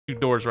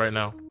doors right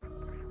now.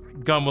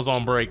 Gun was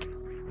on break.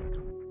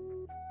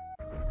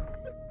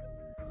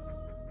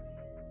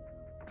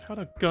 How'd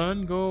a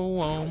gun go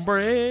on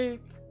break?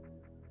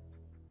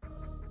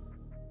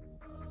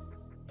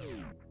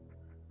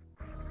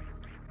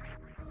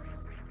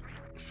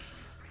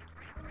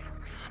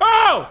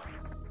 Oh!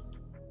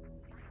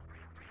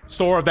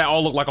 Sora, that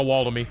all looked like a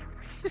wall to me.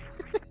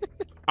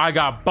 I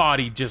got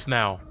bodied just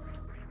now.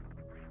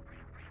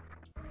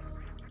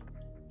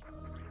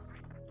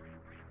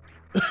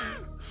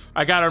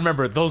 I gotta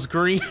remember, those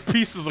green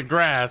pieces of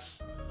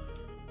grass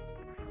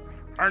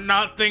are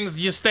not things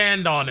you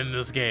stand on in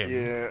this game.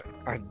 Yeah,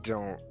 I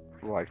don't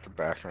like the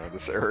background of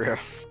this area.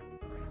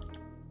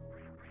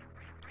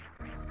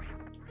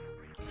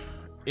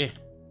 Eh.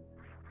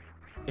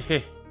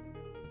 Eh.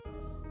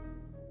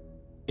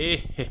 Eh.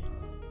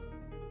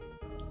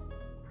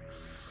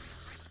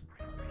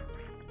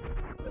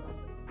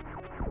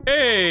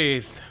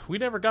 Hey, we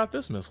never got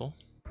this missile.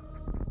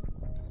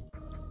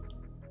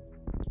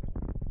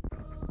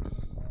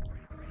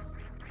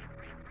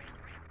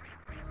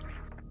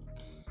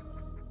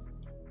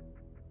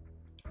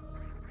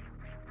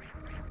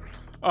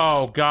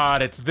 Oh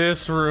God, it's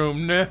this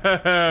room.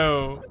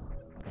 No.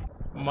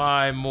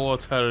 My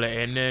mortal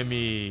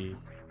enemy.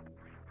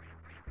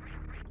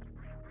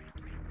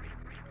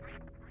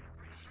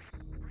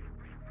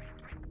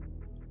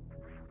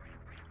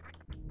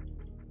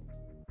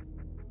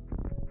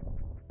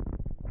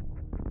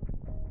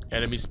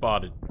 Enemy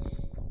spotted.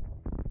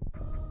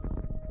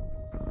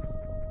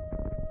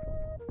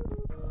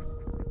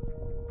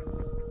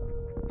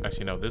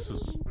 Actually, no, this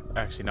is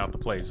actually not the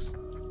place.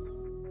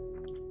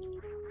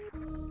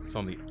 It's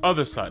on the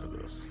other side of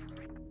this.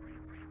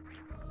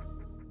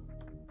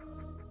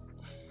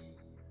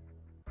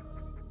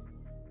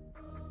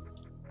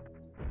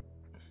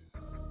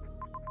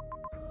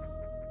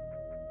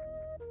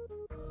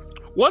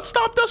 What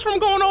stopped us from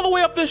going all the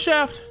way up this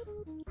shaft?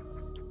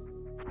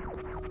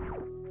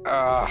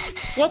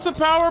 What's the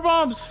power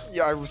bombs?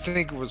 Yeah, I would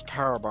think it was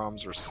power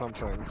bombs or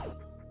something.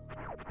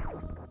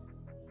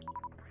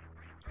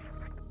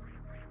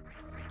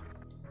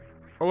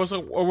 Or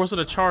was it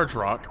a charge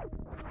rock?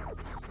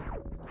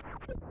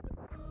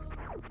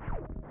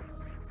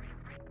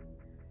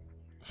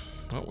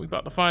 Well, we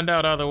about to find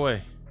out either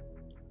way.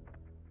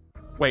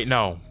 Wait,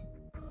 no.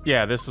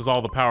 Yeah, this is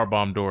all the power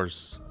bomb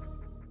doors.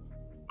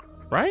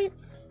 Right?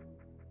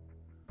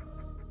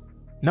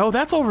 No,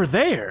 that's over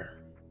there.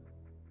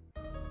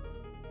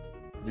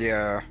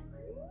 Yeah.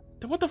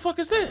 Then what the fuck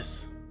is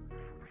this?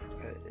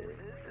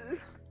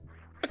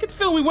 I get the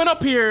feeling we went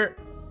up here.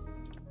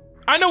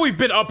 I know we've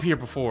been up here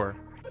before.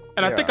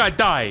 And I think I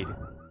died.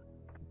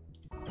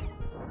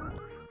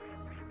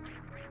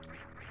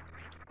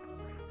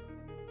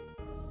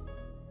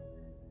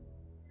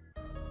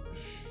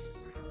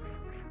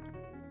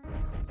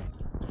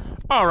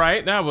 All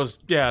right, that was,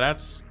 yeah,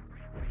 that's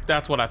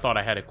what I thought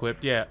I had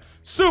equipped. Yeah,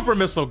 super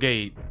missile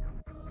gate.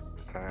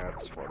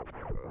 That's what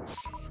it was.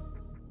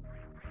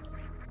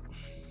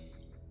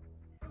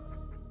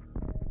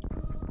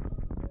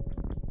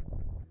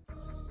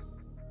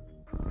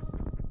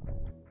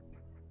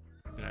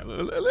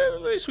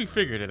 At least we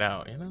figured it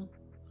out, you know?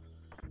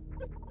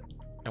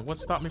 And what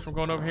stopped me from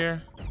going over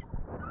here?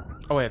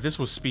 Oh yeah, this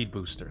was speed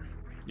booster.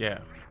 Yeah.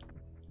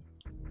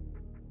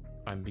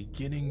 I'm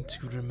beginning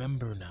to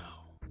remember now.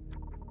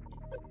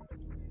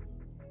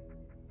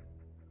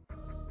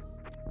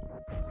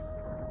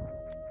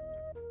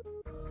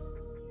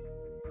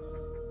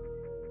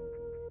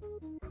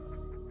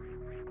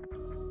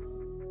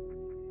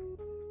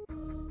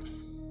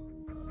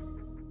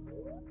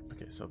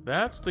 Okay, so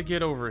that's to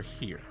get over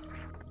here.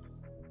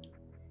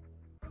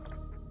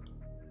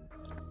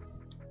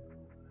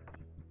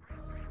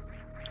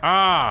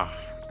 Ah!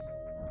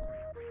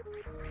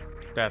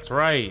 That's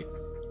right.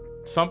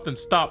 Something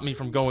stopped me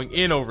from going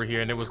in over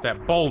here, and it was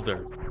that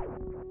boulder.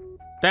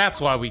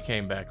 That's why we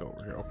came back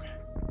over here. Okay.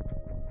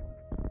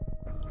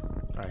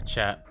 Alright,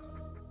 chat.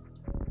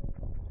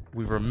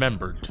 We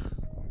remembered.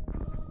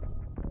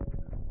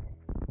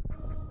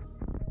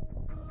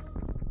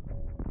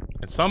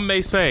 And some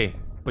may say,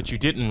 but you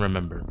didn't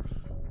remember.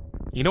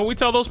 You know what we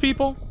tell those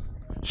people?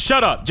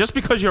 Shut up! Just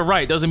because you're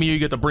right doesn't mean you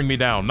get to bring me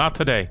down. Not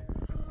today.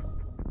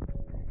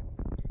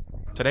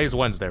 Today's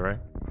Wednesday, right?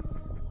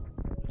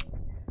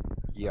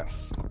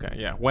 Yes. Okay,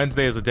 yeah.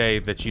 Wednesday is a day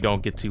that you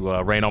don't get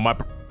to rain on my...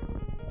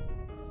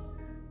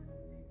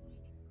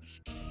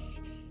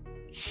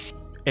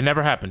 It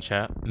never happened,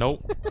 chat.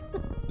 Nope.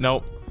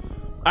 Nope.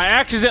 I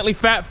accidentally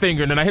fat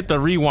fingered and I hit the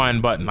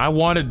rewind button. I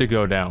wanted to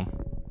go down.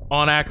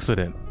 On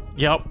accident.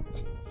 Yep.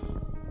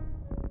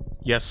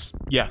 Yes.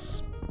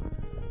 Yes.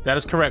 That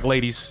is correct,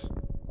 ladies.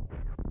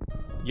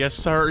 Yes,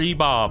 sir,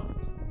 E-Bob.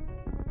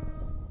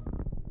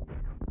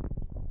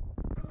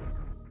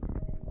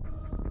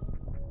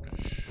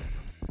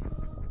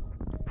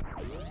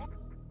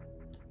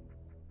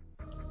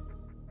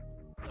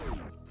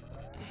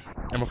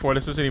 And before,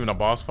 this isn't even a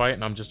boss fight,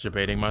 and I'm just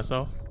debating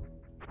myself.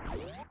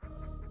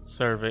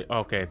 Survey.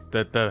 Okay,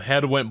 the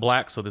head went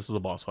black, so this is a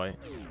boss fight.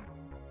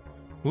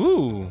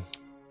 Ooh.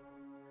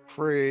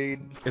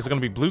 Kraid. Is it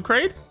gonna be Blue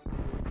Kraid?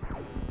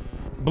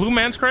 Blue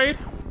Man's Kraid?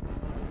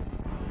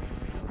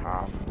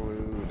 I'm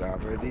blue,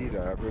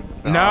 dabba-dee-dabba.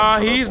 No, Nah,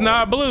 I'm he's purple.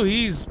 not blue.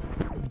 He's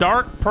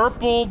dark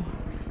purple.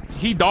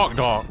 He dog.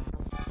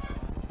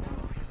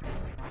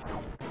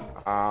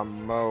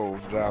 I'm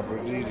mauve,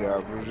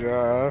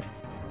 dabba-dee-dabba-da.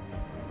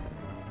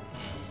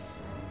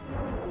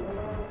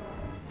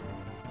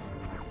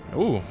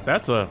 Ooh,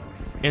 that's a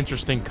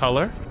interesting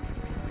color.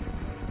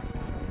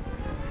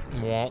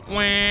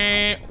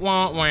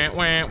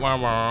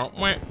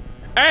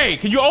 Hey,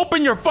 can you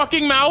open your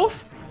fucking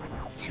mouth?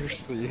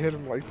 Seriously, you hit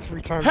him like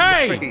 3 times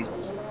Hey! in the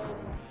face.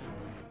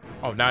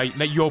 Oh, now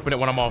you open it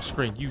when I'm off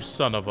screen. You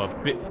son of a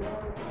bit.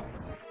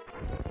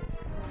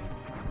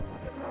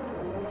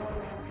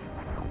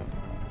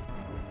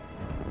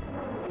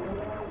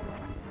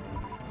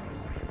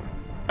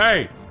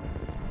 Hey!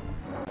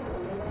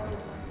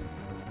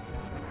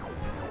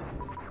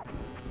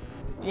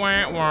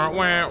 Wah, wah,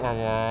 wah, wah,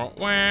 wah,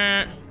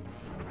 wah.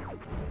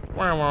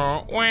 Wah,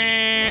 wah,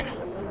 wah.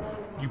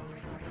 You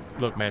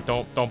look, man,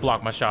 don't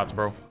block my shots,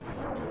 bro.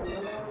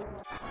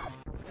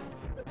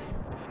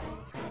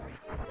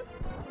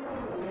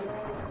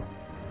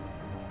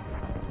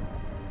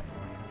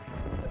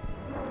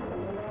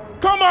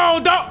 Come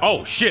on, dog!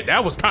 Oh shit,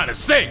 that was kind of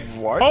sick.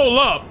 What? Hold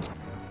up.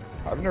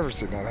 I've never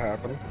seen that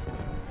happen.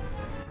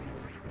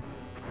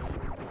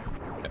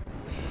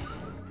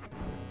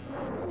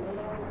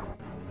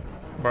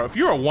 Bro, if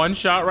you're a one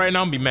shot right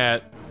now, I'm be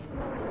mad.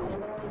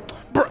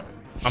 Bro,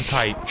 I'm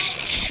tight.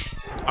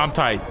 I'm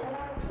tight.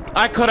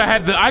 I could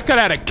have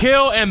had a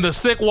kill and the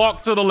sick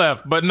walk to the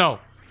left, but no.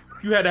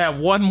 You had to have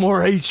 1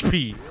 more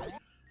HP.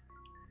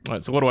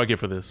 Alright, so what do I get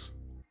for this?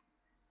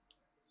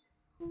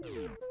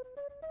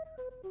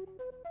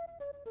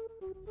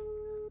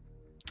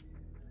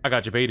 I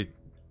got you baited.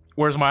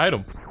 Where's my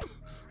item?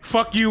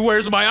 Fuck you,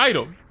 where's my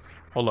item?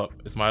 Hold up,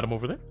 is my item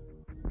over there?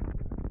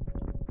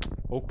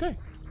 Okay.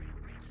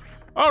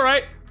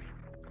 Alright.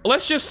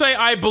 Let's just say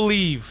I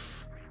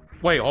believe.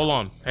 Wait, hold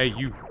on. Hey,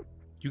 you.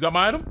 You got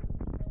my item?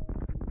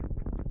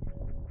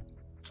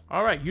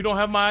 Alright, you don't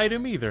have my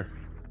item either.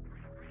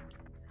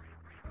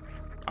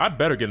 I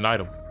better get an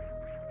item.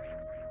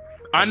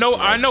 I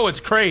know it's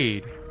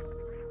Kraid.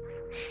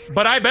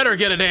 But I better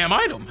get a damn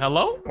item.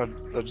 Hello?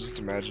 I just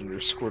imagine you're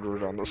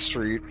Squidward on the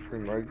street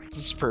and like,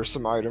 spare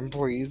some item,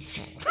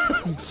 please.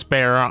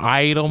 Spare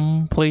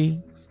item,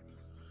 please.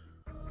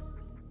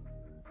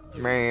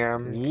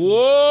 Ma'am.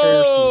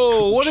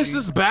 Whoa! What does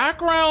this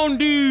background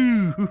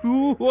do?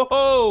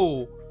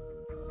 Whoa!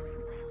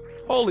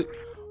 Holy...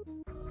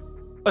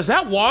 Is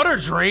that water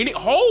draining?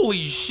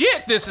 Holy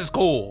shit, this is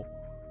cool.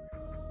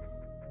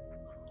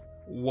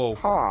 Whoa.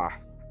 Huh.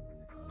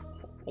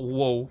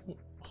 Whoa.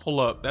 Hold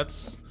up,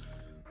 that's...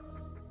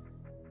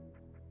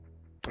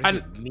 What does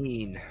it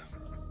mean?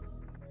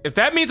 If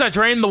that means I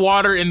drain the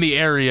water in the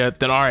area,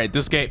 then alright,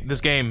 this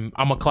game,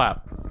 I'ma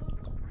clap.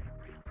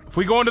 If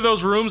we go into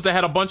those rooms that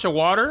had a bunch of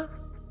water,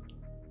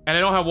 and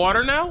they don't have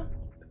water now,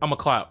 I'ma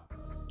clap.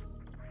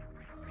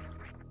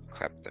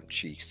 Clap them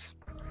cheeks.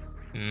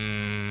 I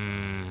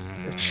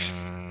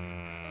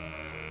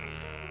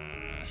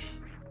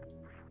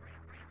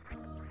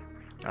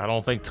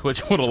don't think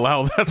Twitch would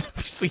allow that to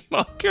be seen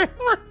on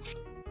camera.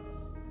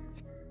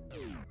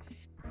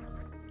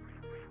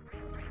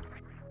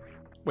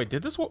 Wait,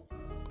 did this work?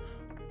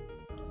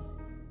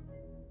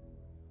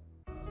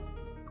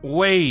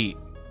 Wait.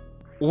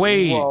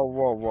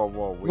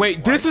 Whoa.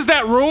 Wait, this is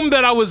that room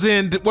that I was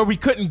in where we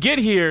couldn't get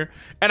here,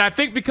 and I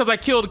think because I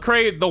killed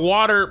Kraid, the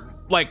water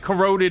like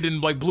corroded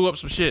and like blew up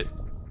some shit.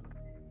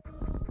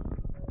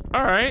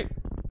 All right,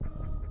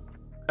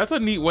 that's a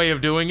neat way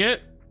of doing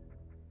it.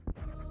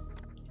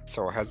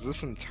 So has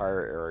this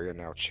entire area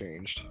now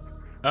changed?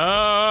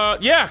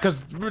 Yeah,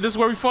 because this is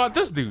where we fought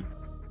this dude.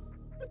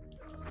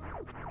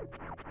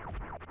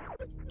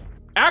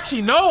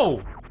 Actually,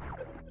 no.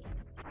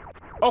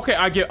 Okay,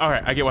 I get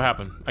what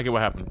happened. I get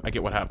what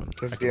happened.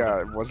 Because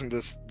yeah, wasn't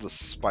this the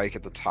spike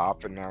at the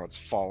top, and now it's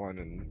fallen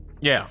and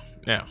Yeah.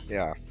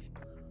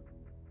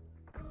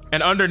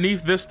 And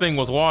underneath this thing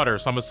was water,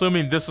 so I'm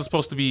assuming this is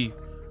supposed to be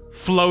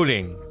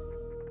floating.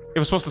 It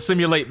was supposed to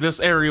simulate this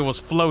area was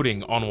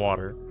floating on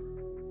water.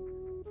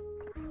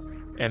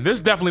 And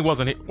this definitely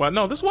wasn't here. Well,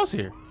 no, this was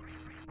here.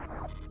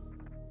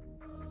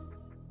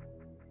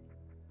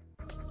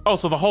 Oh,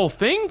 so the whole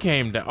thing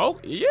came down. Oh,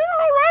 yeah,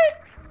 all right.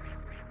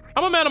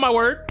 I'm a man of my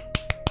word.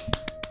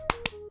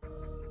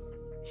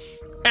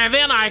 And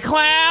then I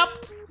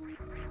clapped.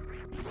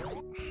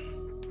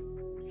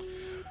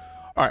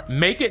 All right,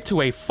 make it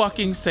to a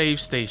fucking save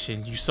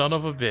station, you son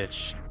of a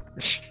bitch.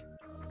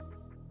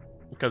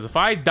 Because if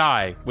I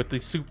die with the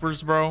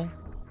supers, bro.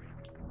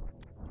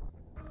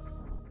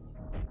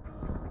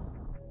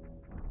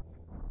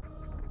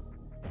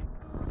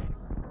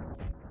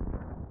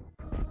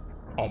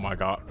 Oh my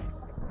god.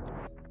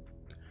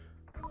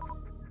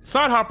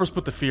 Side hoppers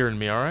put the fear in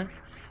me, alright?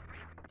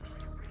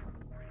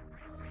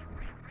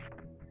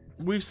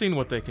 We've seen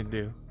what they can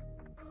do.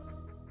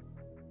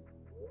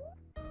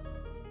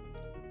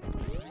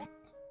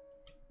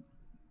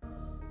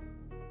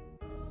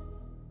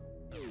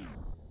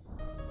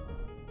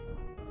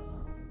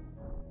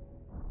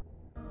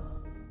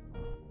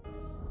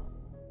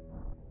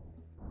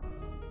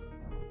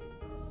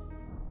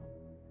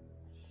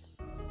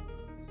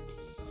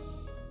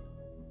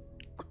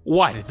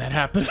 Why did that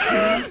happen?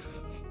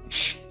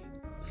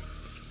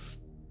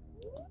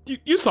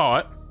 you saw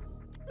it.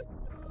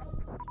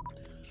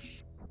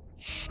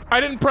 I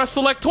didn't press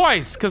select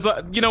twice, because,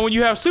 you know, when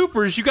you have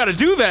supers, you gotta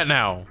do that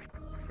now.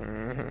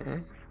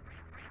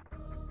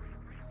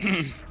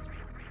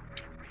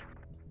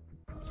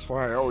 That's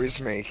why I always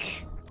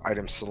make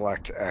item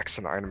select X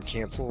and item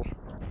cancel.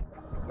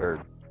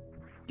 Or,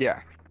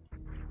 yeah.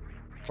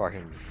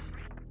 Fucking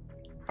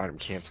item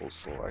cancel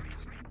select.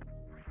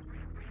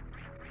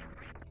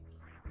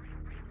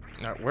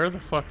 Now, where the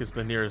fuck is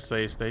the nearest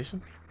save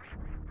station?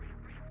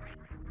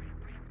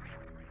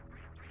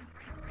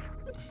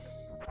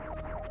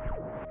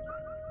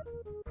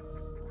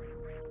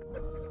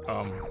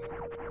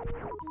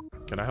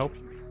 Can I help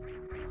you?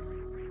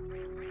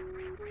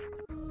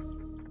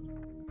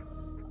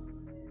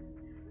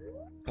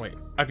 Wait,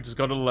 I could just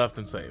go to the left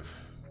and save.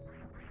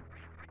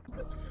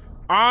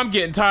 I'm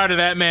getting tired of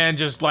that man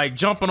just like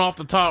jumping off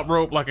the top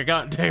rope like a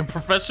goddamn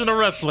professional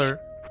wrestler.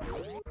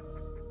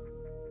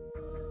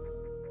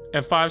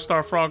 And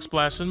 5-star frog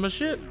splashing my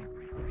shit.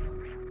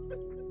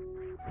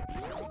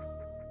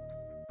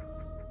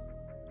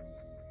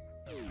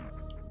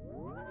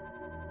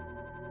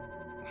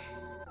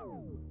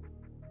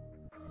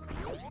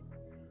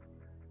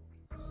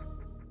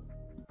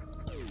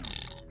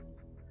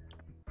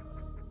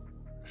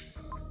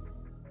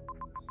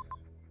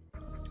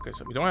 Okay,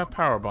 so we don't have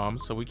power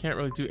bombs, so we can't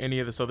really do any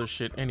of this other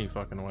shit any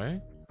fucking way.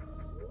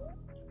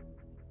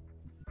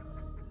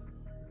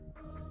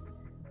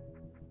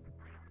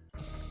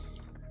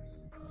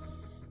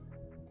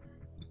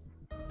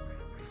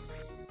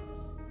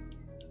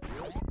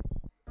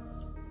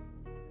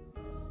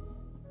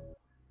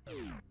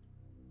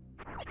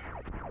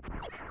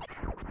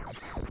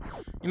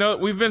 You know,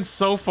 we've been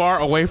so far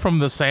away from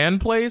the sand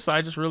place,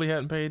 I just really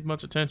hadn't paid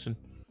much attention.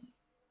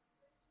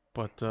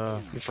 But,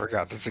 You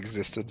forgot this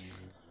existed.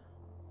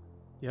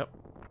 Yep.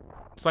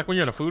 It's like when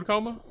you're in a food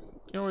coma,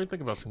 you don't really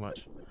think about too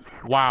much.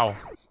 Wow.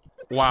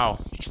 Wow.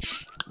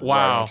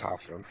 Wow. Right on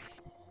top of him.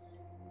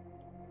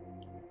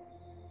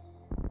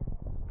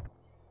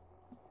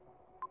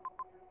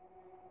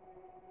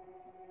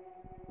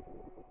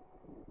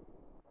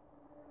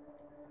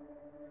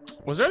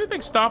 Was there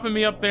anything stopping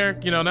me up there?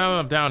 You know, now that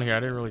I'm down here,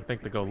 I didn't really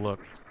think to go look.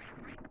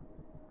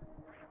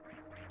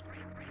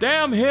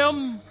 Damn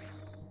him!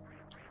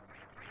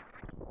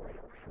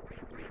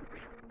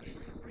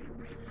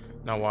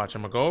 Now watch,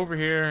 I'm gonna go over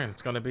here and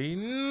it's gonna be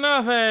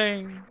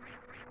nothing.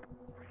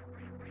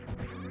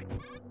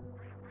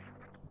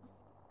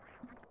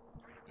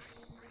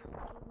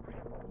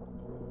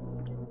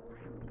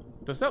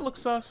 Does that look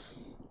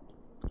sus?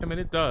 I mean,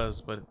 it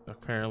does, but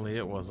apparently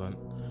it wasn't.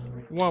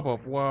 Whoa, whoa,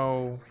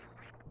 whoa.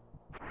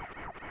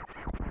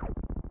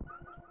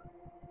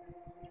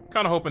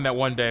 Kind of hoping that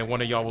one day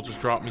one of y'all will just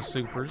drop me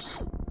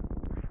supers.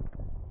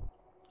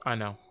 I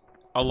know.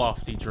 A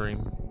lofty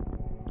dream.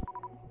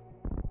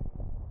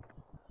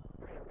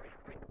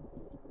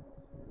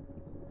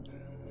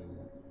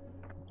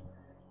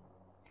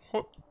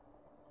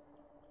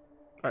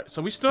 Alright,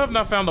 so we still have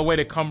not found the way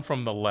to come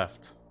from the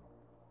left.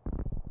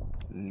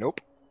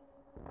 Nope.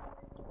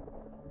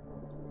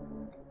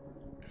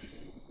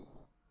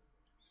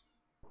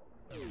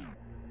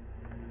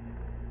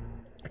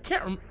 I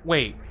can't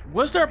wait,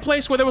 was there a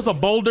place where there was a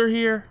boulder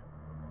here?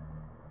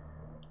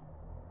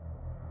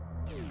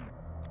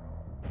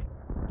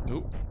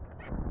 Nope.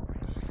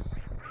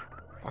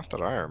 Not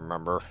that I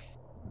remember.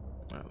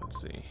 Alright,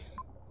 let's see.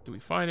 Do we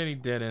find any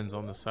dead ends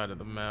on the side of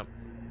the map?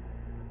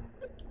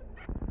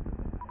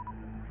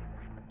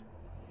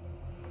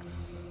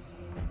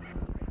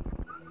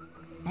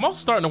 I'm also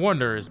starting to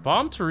wonder, is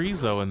Bomb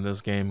Chorizo in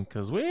this game?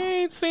 Because we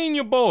ain't seen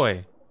your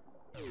boy.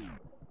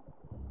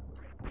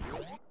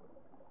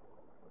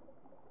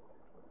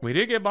 We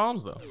did get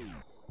bombs, though.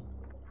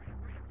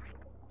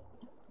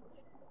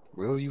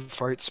 Will you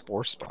fight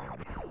Spore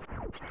Spawn?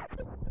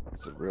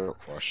 That's the real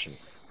question.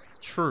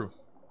 True.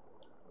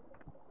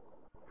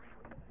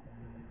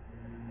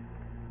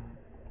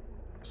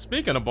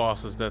 Speaking of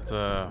bosses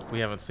that we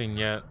haven't seen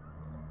yet.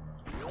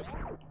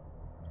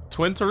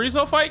 Twin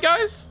Chorizo fight,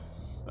 guys?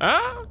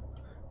 I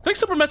think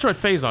Super Metroid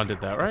Phazon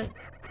did that, right?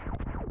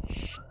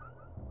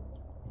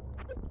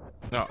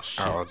 Oh,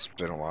 shit. Oh, it's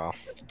been a while.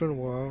 It's been a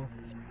while.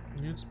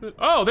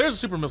 Oh, there's a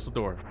super missile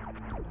door.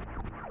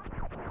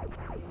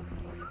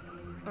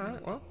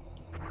 Alright, well.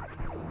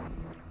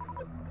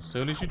 As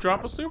soon as you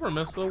drop a super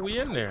missile, we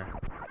in there.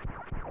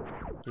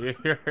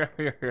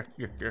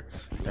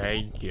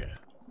 Thank you.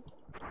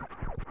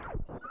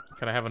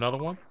 Can I have another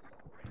one?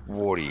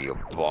 What are you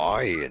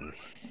buying?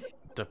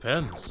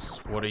 Depends.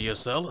 What are you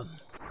selling?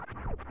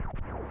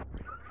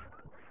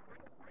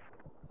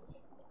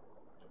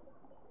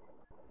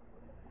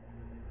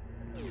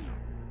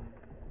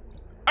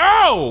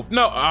 Oh!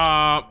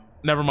 No,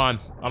 never mind.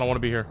 I don't want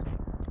to be here.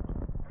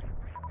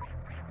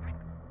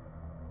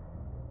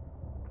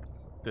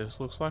 This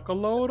looks like a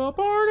load-up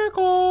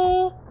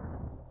article.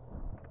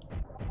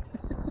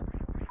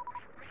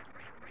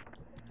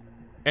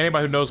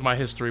 Anybody who knows my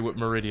history with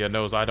Meridia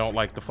knows I don't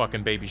like the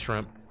fucking baby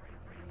shrimp.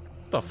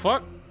 What the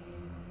fuck?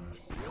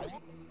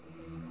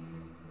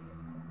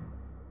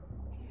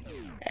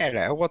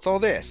 Hello, what's all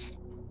this?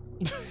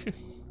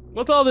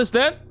 What's all this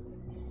then?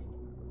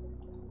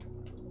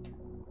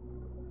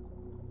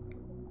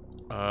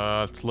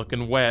 It's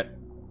looking wet.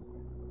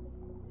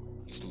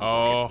 It's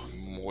Oh,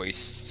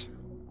 moist.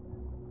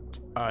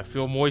 I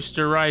feel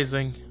moisture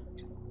rising.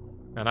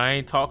 And I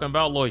ain't talking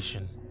about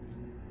lotion.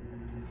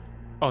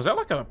 Oh, is that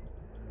like a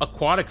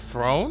aquatic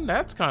throne?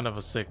 That's kind of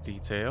a sick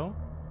detail.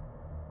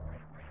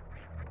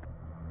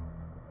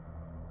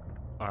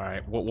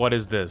 Alright, what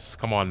is this?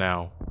 Come on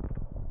now.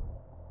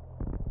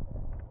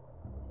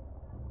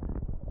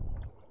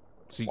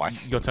 So What?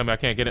 you gonna tell me I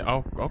can't get it?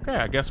 Oh, okay,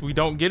 I guess we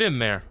don't get in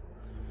there.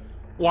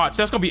 Watch,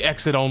 that's gonna be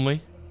exit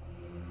only.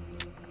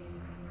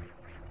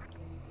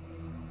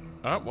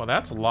 Oh, well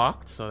that's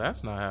locked, so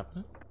that's not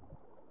happening.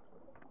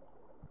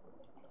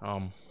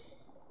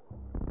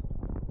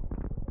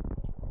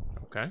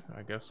 Okay,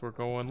 I guess we're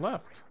going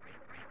left.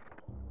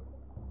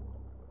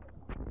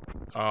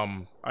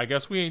 I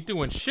guess we ain't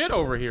doing shit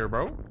over here,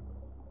 bro.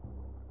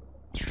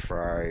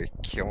 Try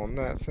killing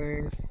that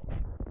thing.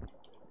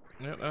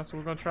 Yeah, that's what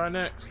we're gonna try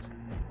next.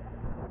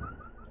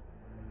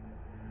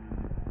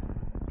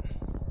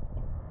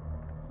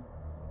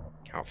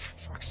 Oh, for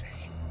fuck's sake.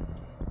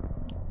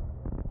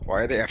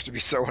 Why do they have to be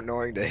so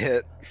annoying to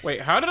hit?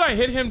 Wait, how did I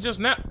hit him just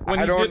now?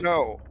 I don't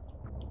know.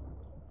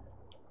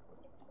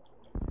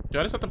 Did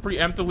I just have to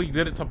preemptively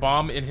did it to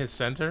bomb in his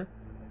center?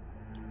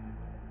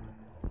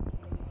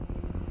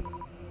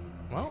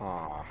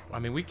 Well, I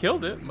mean, we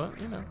killed it, but,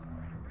 you know.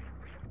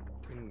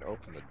 Didn't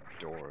open the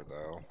door,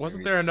 though.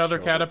 Wasn't Maybe there another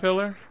killed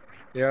caterpillar?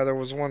 it. Yeah, there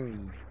was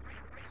one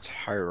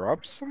higher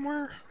up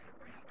somewhere?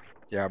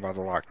 Yeah, by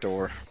the locked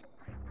door.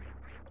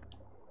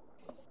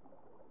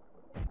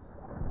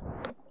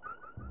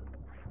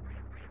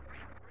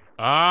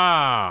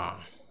 Ah.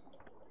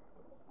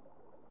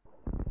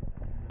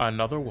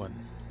 Another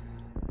one.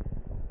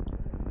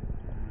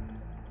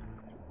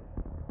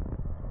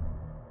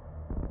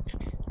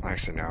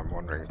 Actually, now I'm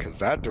wondering, because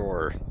that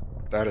door,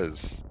 that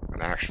is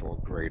an actual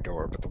gray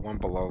door, but the one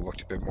below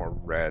looked a bit more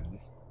red.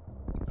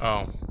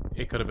 Oh,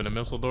 it could have been a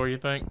missile door, you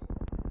think?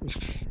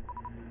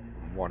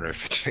 Wonder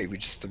if it's maybe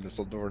just a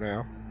missile door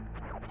now.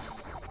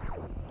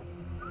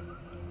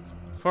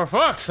 For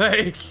fuck's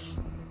sake!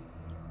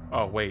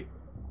 Oh, wait.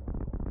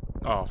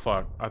 Oh,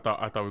 fuck. I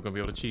thought we were gonna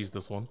be able to cheese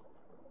this one.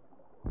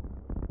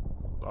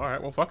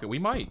 Alright, well, fuck it. We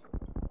might.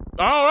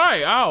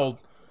 Alright,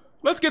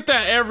 let's get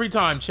that every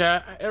time,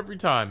 chat. Every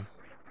time.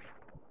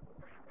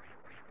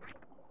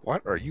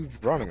 What are you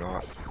running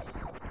on?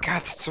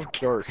 God, that's so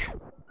dark.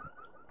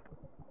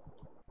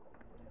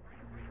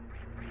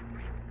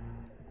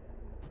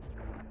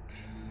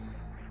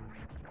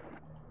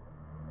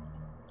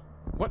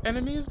 What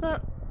enemy is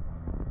that?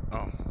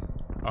 Oh.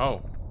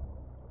 Oh.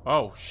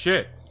 Oh,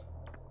 shit.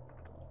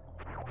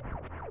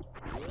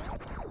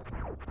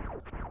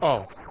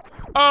 Oh.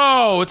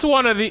 Oh, it's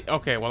one of the...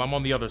 Okay, well, I'm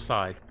on the other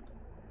side.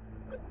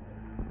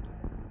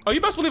 Oh,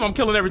 you best believe I'm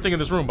killing everything in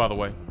this room, by the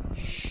way.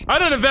 I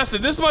done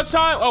invested this much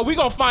time? Oh, we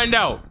gonna find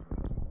out.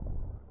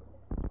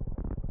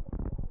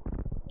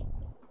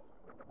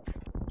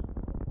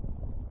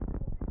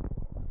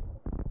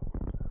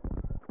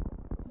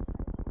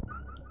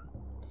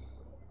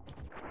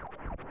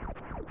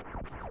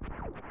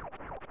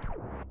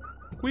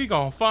 We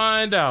gonna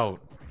find out.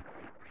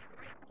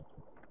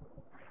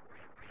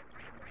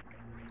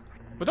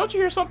 But don't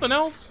you hear something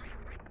else?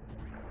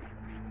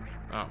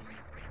 Oh.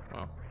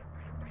 Oh.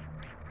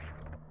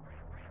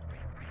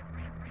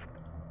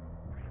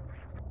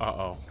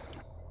 Uh-oh.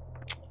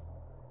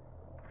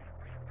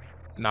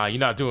 Nah, you're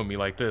not doing me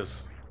like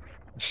this.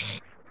 I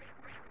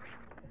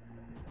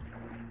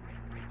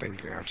think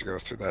you're gonna have to go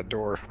through that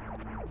door.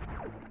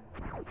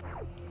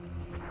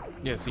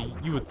 Yeah, see,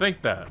 you would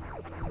think that.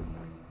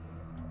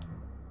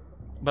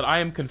 But I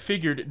am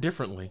configured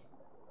differently.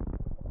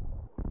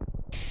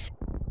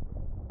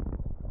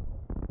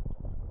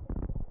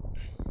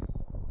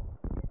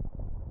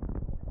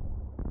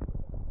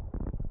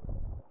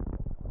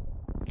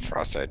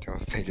 Frost, I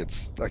don't think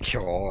it's a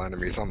kill all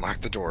enemies,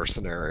 unlock the door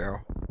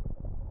scenario.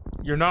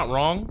 You're not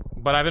wrong,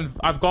 but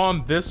I've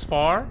gone this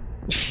far.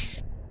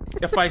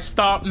 If I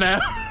stop now,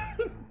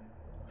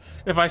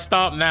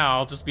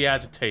 I'll just be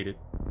agitated.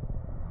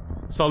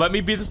 So let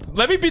me be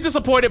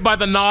disappointed by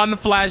the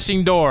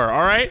non-flashing door,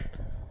 all right?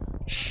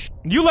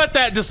 You let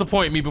that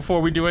disappoint me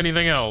before we do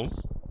anything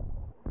else.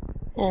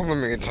 Well, in the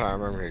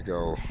meantime, I'm gonna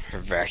go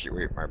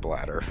evacuate my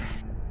bladder.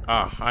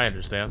 Ah, I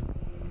understand.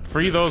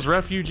 Free those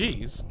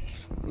refugees.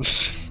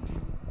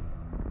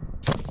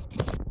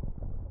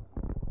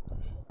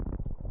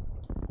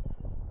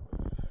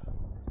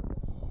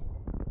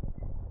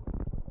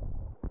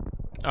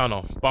 I don't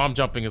know. Bomb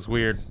jumping is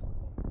weird.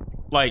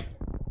 Like,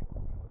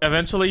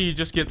 eventually you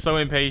just get so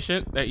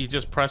impatient that you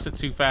just press it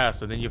too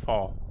fast and then you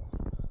fall.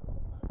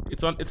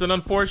 It's an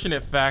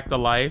unfortunate fact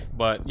of life,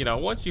 but, you know,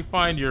 once you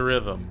find your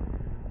rhythm,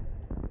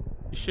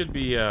 you should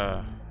be,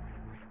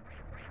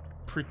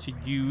 pretty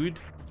good.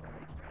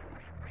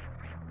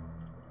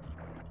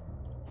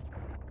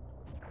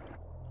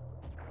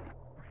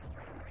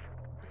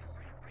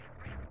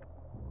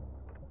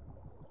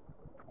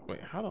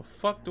 How the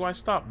fuck do I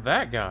stop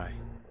that guy?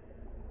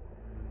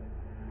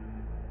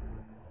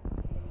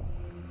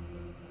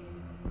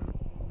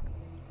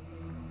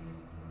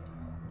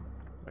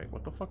 Wait,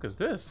 what the fuck is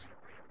this?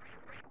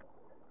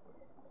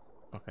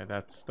 Okay,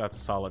 that's a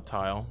solid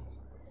tile.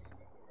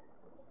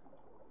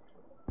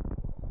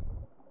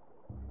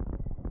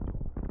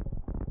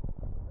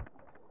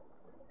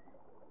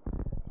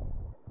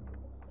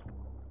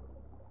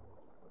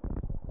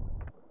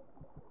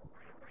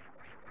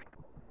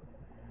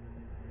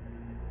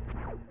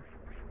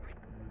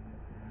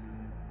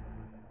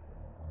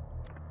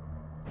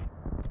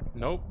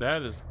 Nope,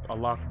 that is a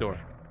locked door.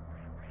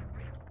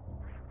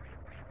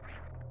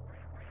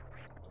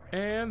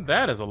 And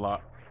that is a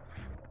lock.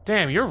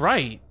 Damn, you're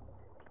right.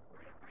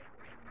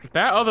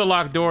 That other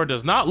locked door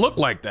does not look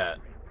like that.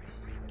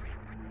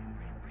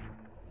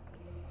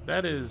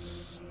 That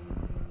is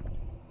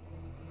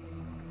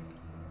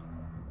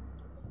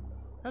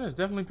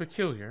definitely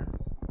peculiar.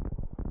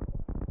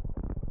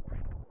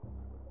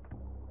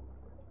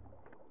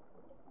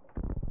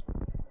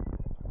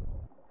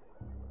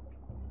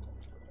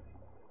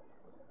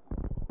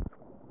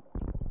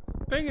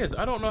 Thing is,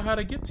 I don't know how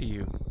to get to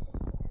you.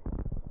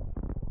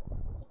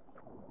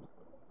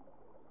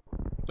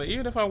 But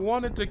even if I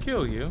wanted to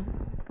kill you,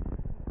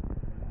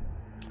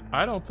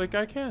 I don't think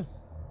I can.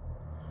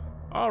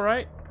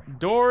 Alright,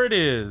 door it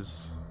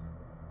is.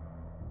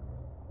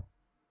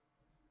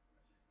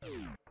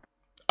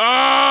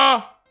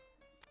 Ah!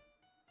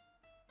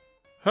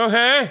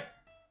 Okay.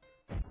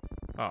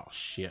 Oh,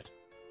 shit.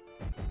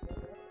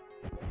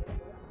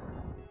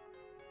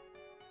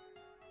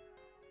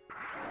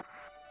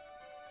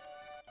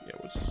 Yeah,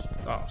 we'll just...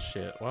 Oh,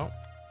 shit. Well,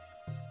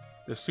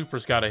 this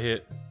super's got a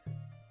hit.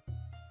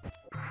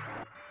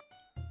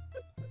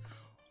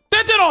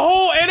 That did a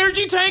whole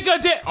energy tank a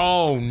day.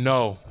 Oh,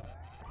 no.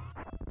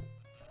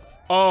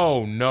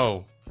 Oh,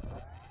 no.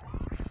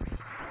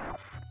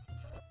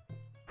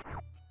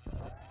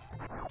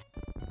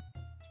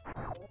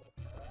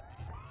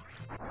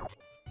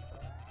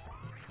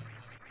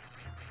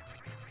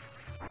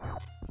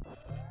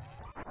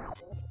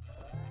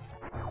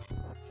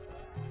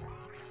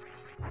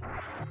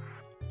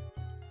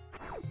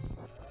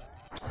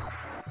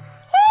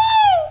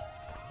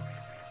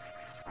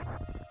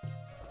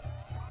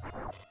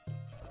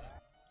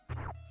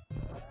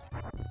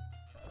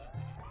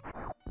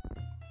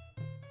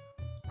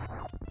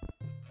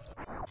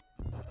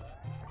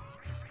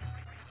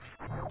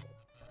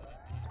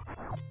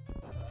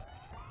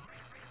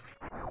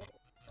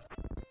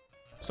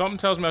 Something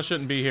tells me I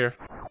shouldn't be here.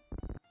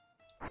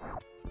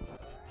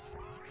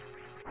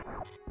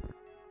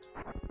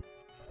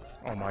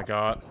 Oh my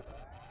god.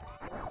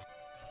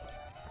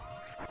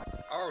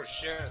 Oh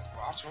shit, it's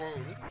boss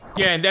wound.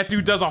 Yeah, and that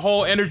dude does a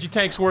whole energy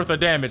tank's worth of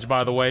damage,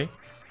 by the way.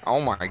 Oh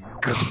my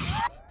god.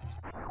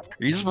 Are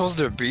you supposed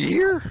to be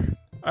here?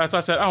 As I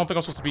said, I don't think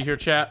I'm supposed to be here,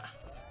 chat.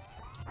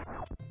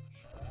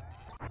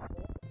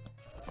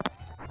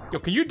 Yo,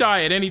 can you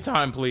die at any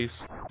time,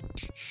 please?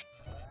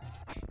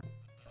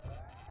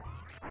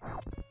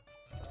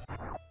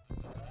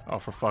 Oh,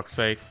 for fuck's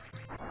sake.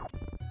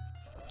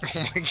 Oh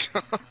my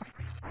god.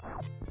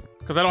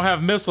 Because I don't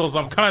have missiles,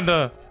 I'm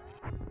kinda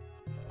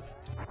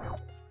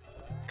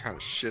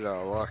shit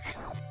out of luck.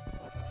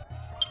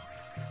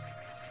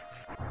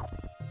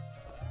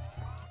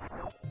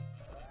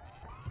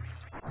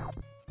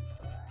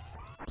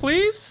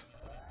 Please?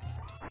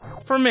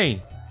 For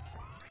me.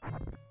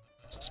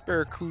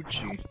 Spare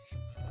coochie.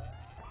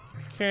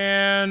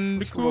 Can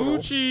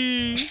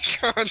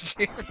coochie. God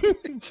damn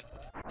it.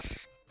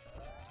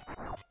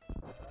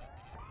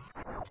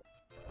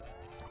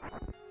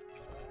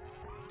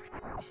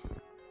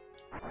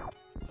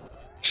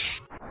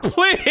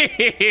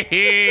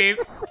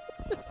 Please!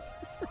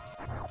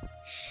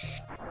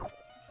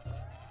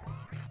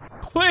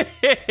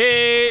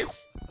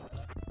 Please!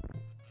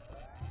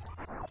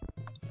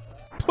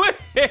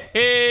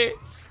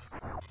 Please!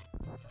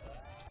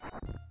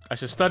 I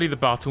should study the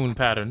Baltoon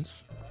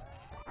patterns.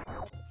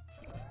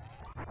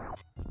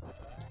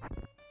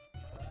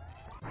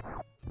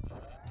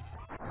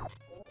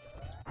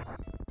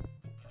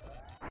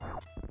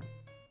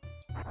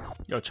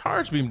 Yo,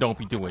 Charge Beam don't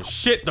be doing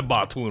shit to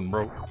Baltoon,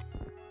 bro.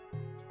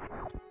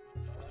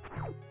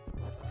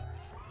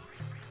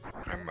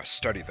 I must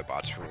study the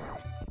Baltoon.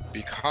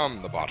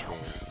 Become the Baltoon.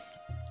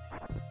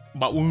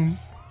 Baltoon.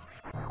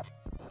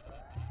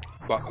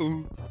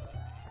 Ba-oo.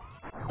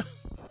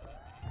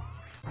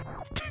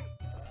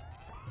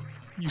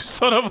 You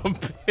son of a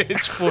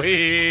bitch,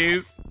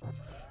 please.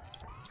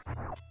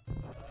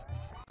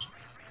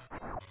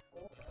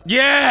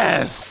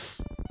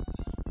 Yes!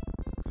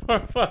 For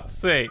fuck's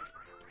sake.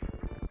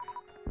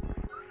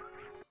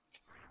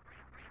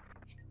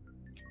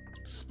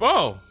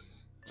 Oh,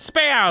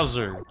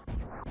 Spowser.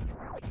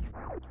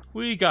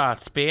 We got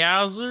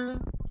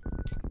Spowser.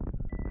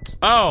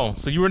 Oh,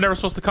 so you were never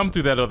supposed to come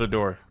through that other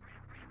door.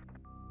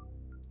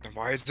 Then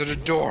why is it a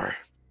door?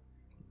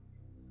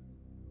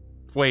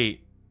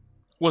 Wait,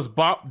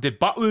 did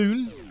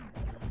Baltoon?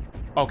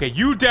 Okay,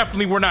 you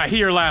definitely were not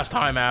here last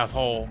time,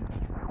 asshole.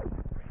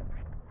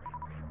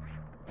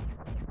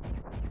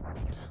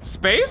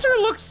 Spacer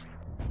looks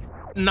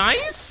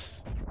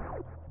nice.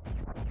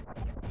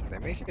 Did they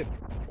make it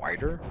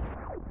wider?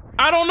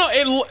 I don't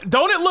know.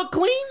 Don't it look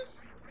clean?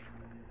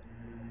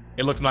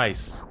 It looks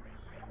nice.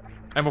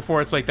 And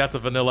before it's like that's a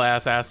vanilla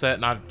ass asset,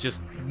 and I've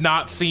just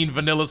not seen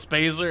vanilla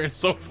Spacer in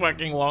so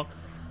fucking long.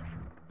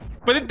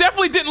 But it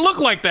definitely didn't look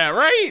like that,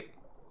 right?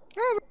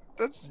 No,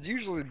 that's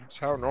usually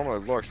how it normally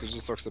looks. It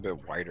just looks a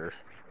bit wider.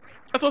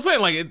 That's what I'm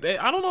saying. Like,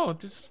 I don't know. It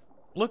just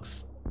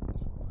looks.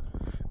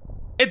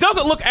 It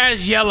doesn't look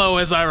as yellow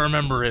as I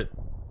remember it.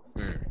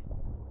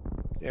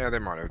 Yeah, they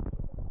might have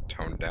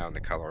toned down the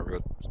color of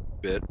it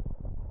a bit.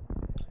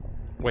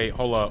 Wait,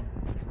 hold up.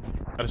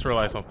 I just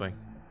realized something.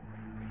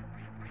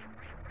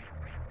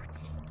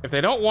 If they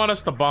don't want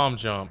us to bomb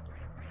jump,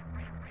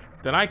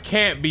 then I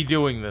can't be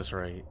doing this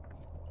right.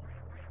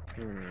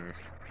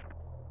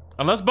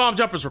 Unless bomb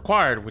jump is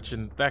required, which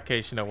in that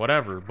case, you know,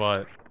 whatever,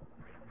 but...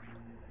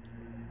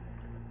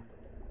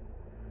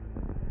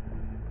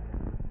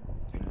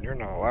 You're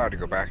not allowed to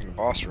go back in the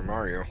boss room,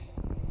 are you?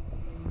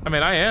 I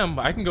mean, I am.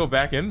 I can go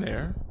back in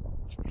there.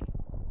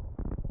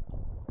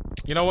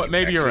 You know what?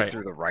 Maybe you're right.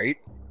 Through the right?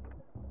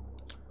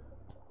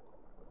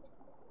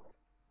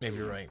 Maybe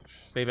you're right.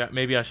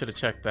 Maybe I should have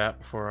checked that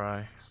before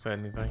I said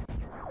anything.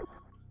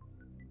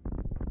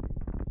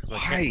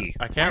 Why?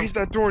 I can't. Why is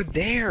that door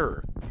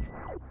there?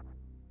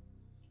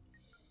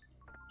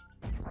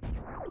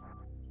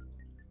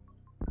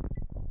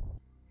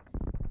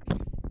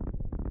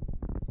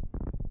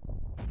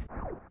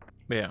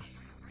 Yeah.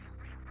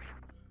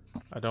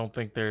 I don't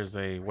think there's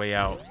a way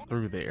out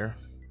through there.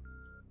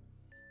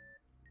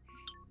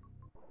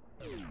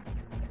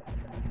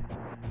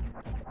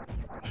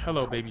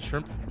 Hello, baby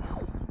shrimp.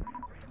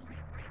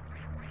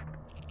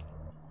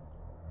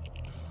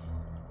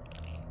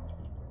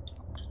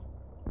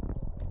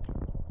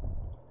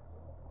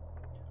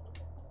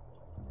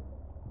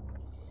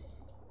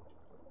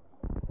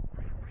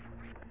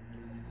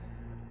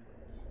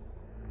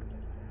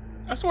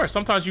 I swear,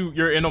 sometimes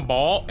you're in a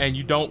ball and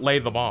you don't lay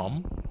the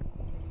bomb.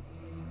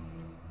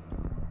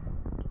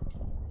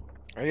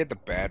 I get the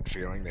bad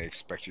feeling they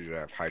expect you to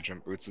have high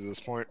jump boots at this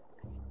point.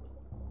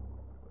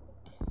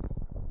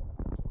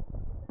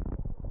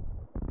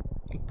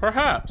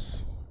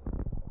 Perhaps.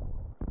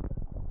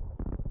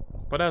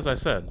 But as I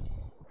said,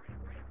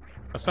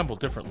 assemble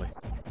differently.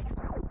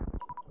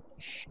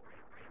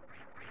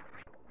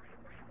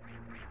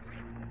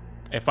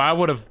 If I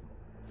would have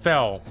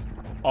fell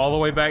all the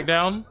way back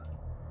down,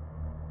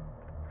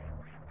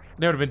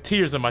 there would have been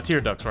tears in my tear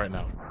ducts right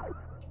now.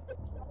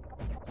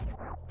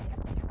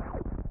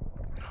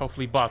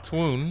 Hopefully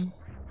Batwoon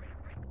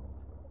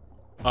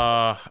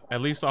at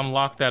least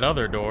unlock that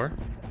other door.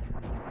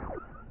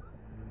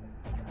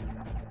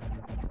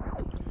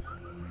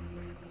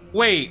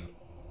 Wait.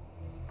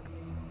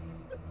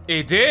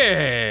 It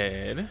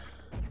did.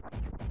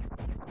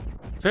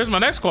 So here's my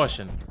next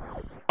question.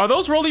 Are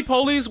those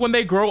roly-polies, when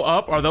they grow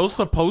up, are those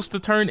supposed to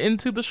turn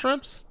into the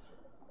shrimps?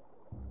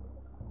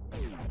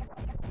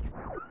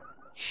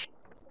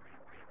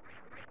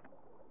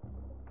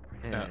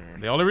 Yeah,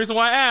 the only reason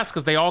why I asked,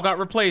 because they all got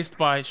replaced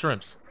by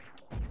shrimps.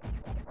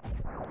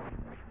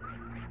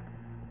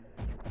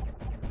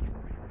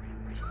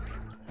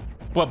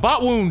 But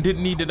Batwoon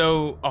didn't need to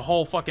know a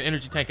whole fucking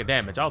energy tank of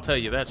damage. I'll tell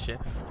you that shit.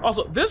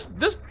 Also,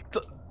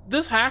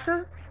 this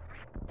hacker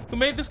who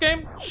made this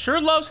game sure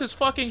loves his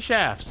fucking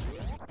shafts.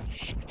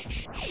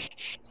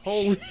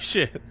 Holy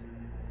shit.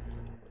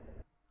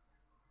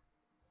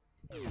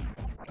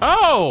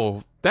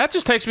 Oh, that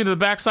just takes me to the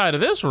backside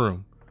of this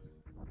room.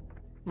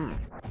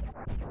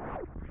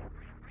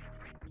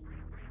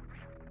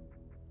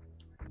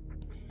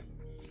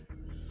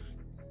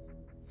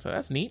 So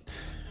that's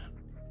neat.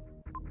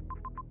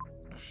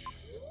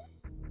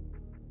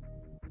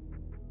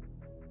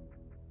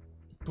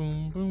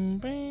 Boom, boom,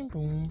 bam,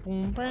 boom,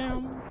 boom,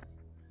 bam.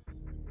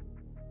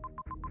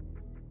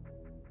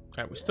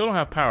 Alright, we still don't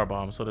have power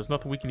bombs, so there's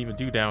nothing we can even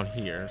do down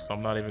here, so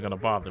I'm not even gonna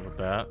bother with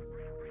that.